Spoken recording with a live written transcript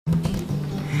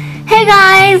Hey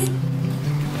guys,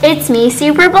 it's me,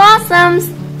 Super Blossoms.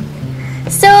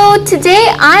 So today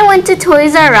I went to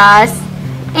Toys R Us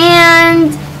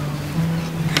and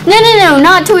no,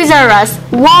 not Toys R Us,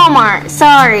 Walmart,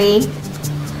 sorry.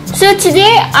 So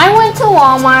today I went to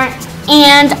Walmart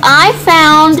and I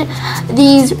found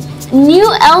these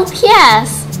new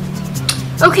LPS.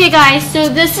 Okay guys, so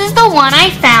this is the one I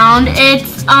found.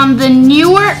 It's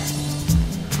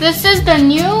this is the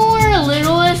newer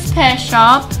Littlest pet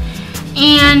shop,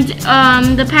 and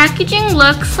the packaging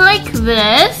looks like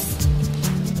this.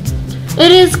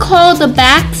 It is called the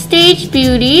Backstage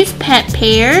Beauties Pet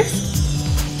Pairs,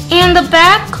 and the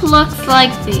back looks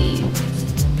like these.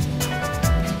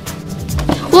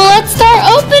 Well, let's start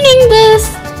opening this.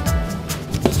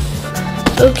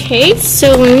 Okay,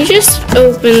 so let me just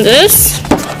open this.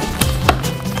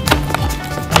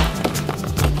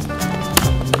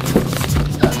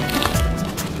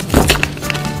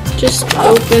 Just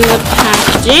open the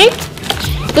packaging.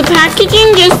 The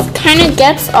packaging just kind of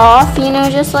gets off, you know,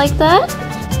 just like that.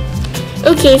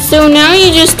 Okay, so now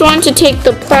you just want to take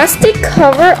the plastic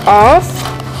cover off.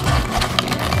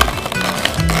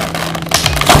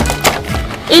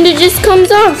 And it just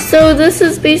comes off. So this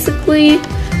is basically,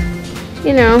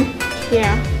 you know,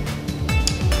 yeah.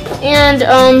 And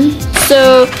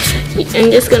so I'm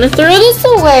just gonna throw this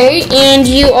away, and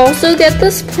you also get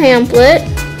this pamphlet.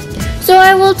 So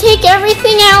I will take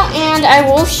everything out and I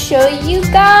will show you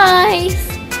guys.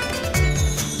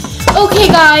 Okay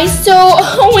guys, so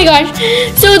oh my gosh,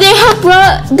 so they have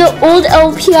brought the old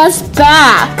LPS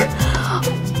back.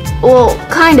 Well,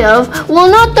 kind of. Well,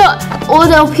 not the old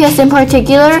LPS in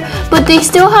particular, but they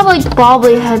still have like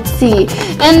bobbleheads, see,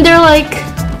 and they're like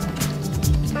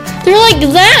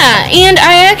that, and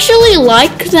I actually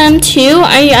like them too.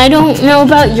 I don't know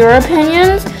about your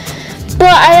opinions, but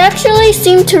I actually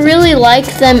seem to really like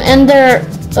them, and they're,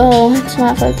 oh, it's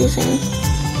not focusing.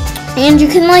 And you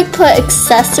can like put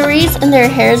accessories in their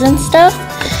hairs and stuff,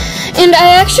 and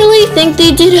I actually think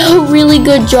they did a really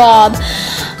good job.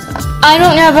 I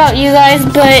don't know about you guys,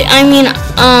 but I mean,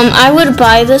 I would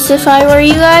buy this if I were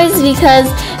you guys, because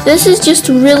this is just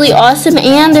really awesome,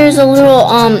 and there's a little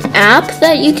app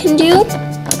that you can do.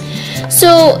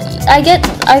 So I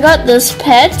got this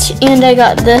pet, and I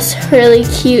got this really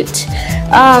cute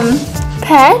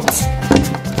pet.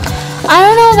 I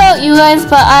don't know about you guys,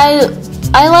 but I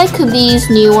like these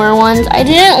newer ones. I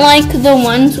didn't like the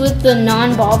ones with the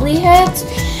non-bobbly heads.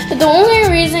 But the only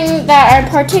reason that I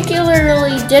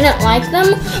particularly didn't like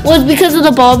them was because of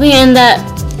the bobby and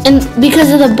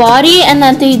because of the body, and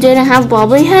that they didn't have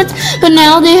bobbly heads. But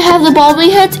now they have the bobbly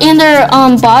heads, and their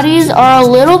bodies are a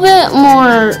little bit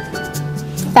more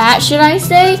fat, should I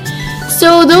say.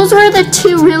 So those were the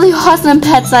two really awesome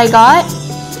pets I got.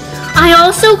 I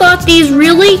also got these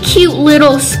really cute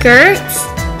little skirts.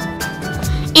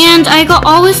 And I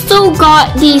also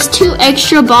got these two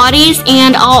extra bodies,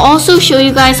 and I'll also show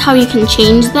you guys how you can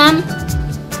change them.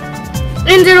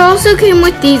 And it also came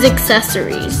with these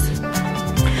accessories.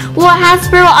 Well,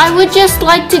 Hasbro, I would just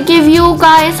like to give you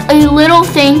guys a little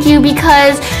thank you,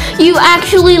 because you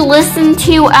actually listened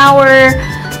to our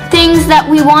things that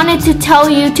we wanted to tell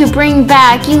you to bring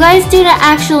back. You guys didn't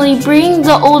actually bring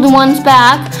the old ones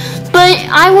back, but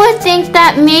I would think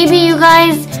that maybe you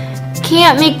guys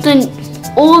can't make the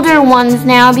older ones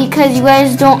now because you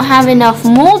guys don't have enough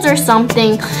molds or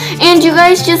something, and you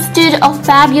guys just did a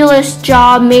fabulous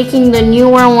job making the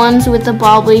newer ones with the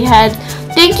bobbly heads.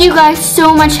 Thank you guys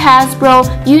so much,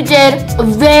 Hasbro. You did a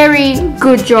very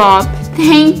good job.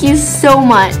 Thank you so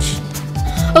much.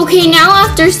 Okay, now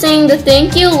after saying the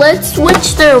thank you, let's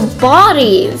switch their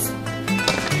bodies.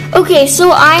 Okay,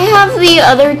 so I have the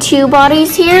other two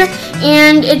bodies here,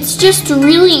 and it's just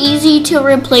really easy to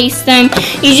replace them.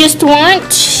 You just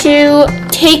want to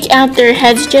take out their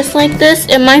heads just like this.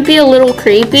 It might be a little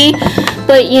creepy,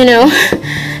 but you know.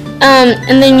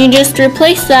 And then you just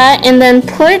replace that, and then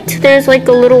there's like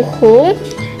a little hole.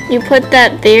 You put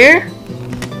that there,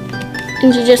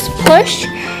 and you just push,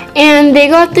 and they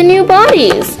got the new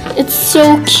bodies. It's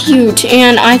so cute,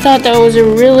 and I thought that was a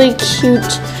really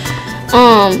cute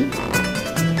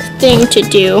thing to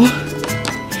do.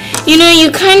 You know, you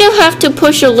kind of have to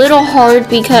push a little hard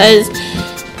because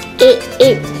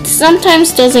it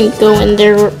sometimes doesn't go in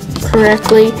there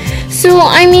correctly. So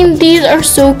I mean, these are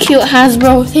so cute,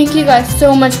 Hasbro. Thank you guys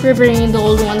so much for bringing the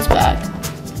old ones back.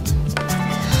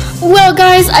 Well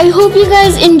guys, I hope you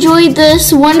guys enjoyed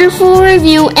this wonderful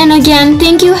review, and again,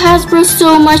 thank you Hasbro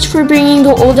so much for bringing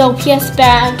the old LPS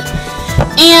back.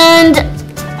 And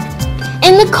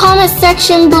in the comment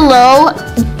section below,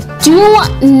 do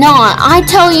not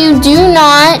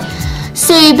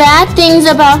say bad things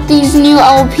about these new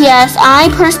LPS.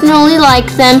 I personally like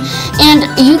them, and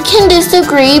you can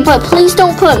disagree, but please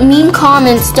don't put mean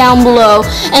comments down below.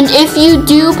 And if you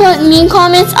do put mean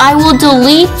comments, I will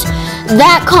delete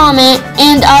that comment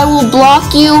and I will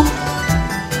block you.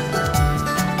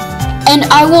 And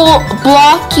I will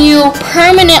block you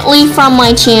permanently from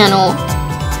my channel.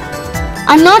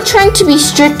 I'm not trying to be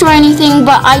strict or anything,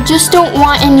 but I just don't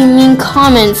want any mean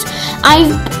comments.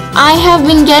 I have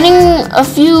been getting a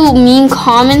few mean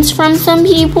comments from some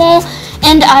people,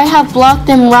 and I have blocked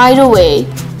them right away.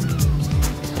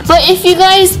 But if you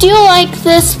guys do like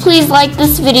this, please like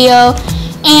this video,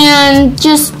 and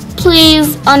just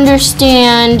please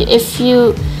understand if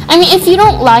you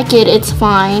don't like it, it's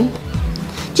fine.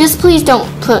 Just please don't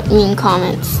put mean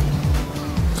comments.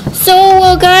 So,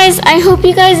 well guys, I hope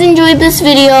you guys enjoyed this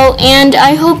video, and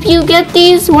I hope you get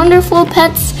these wonderful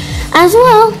pets as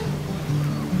well.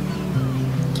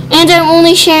 And I'm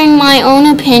only sharing my own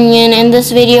opinion in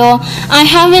this video. I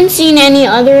haven't seen any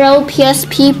other LPS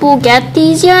people get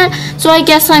these yet, so I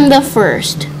guess I'm the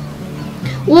first.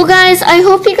 Well guys, I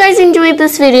hope you guys enjoyed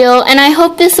this video, and I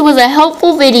hope this was a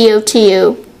helpful video to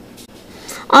you.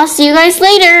 I'll see you guys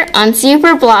later on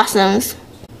Super Blossoms.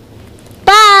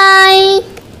 Bye!